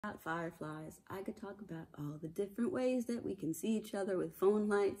About fireflies. I could talk about all the different ways that we can see each other with phone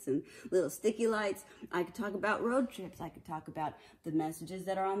lights and little sticky lights. I could talk about road trips. I could talk about the messages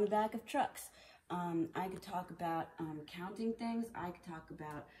that are on the back of trucks. I could talk about counting things. I could talk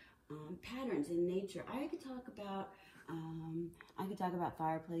about patterns in nature. I could talk about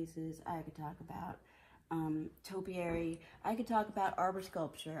fireplaces. I could talk about topiary. I could talk about arbor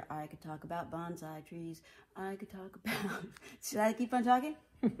sculpture. I could talk about bonsai trees. I could talk about... Should I keep on talking?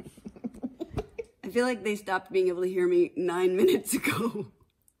 I feel like they stopped being able to hear me 9 minutes ago.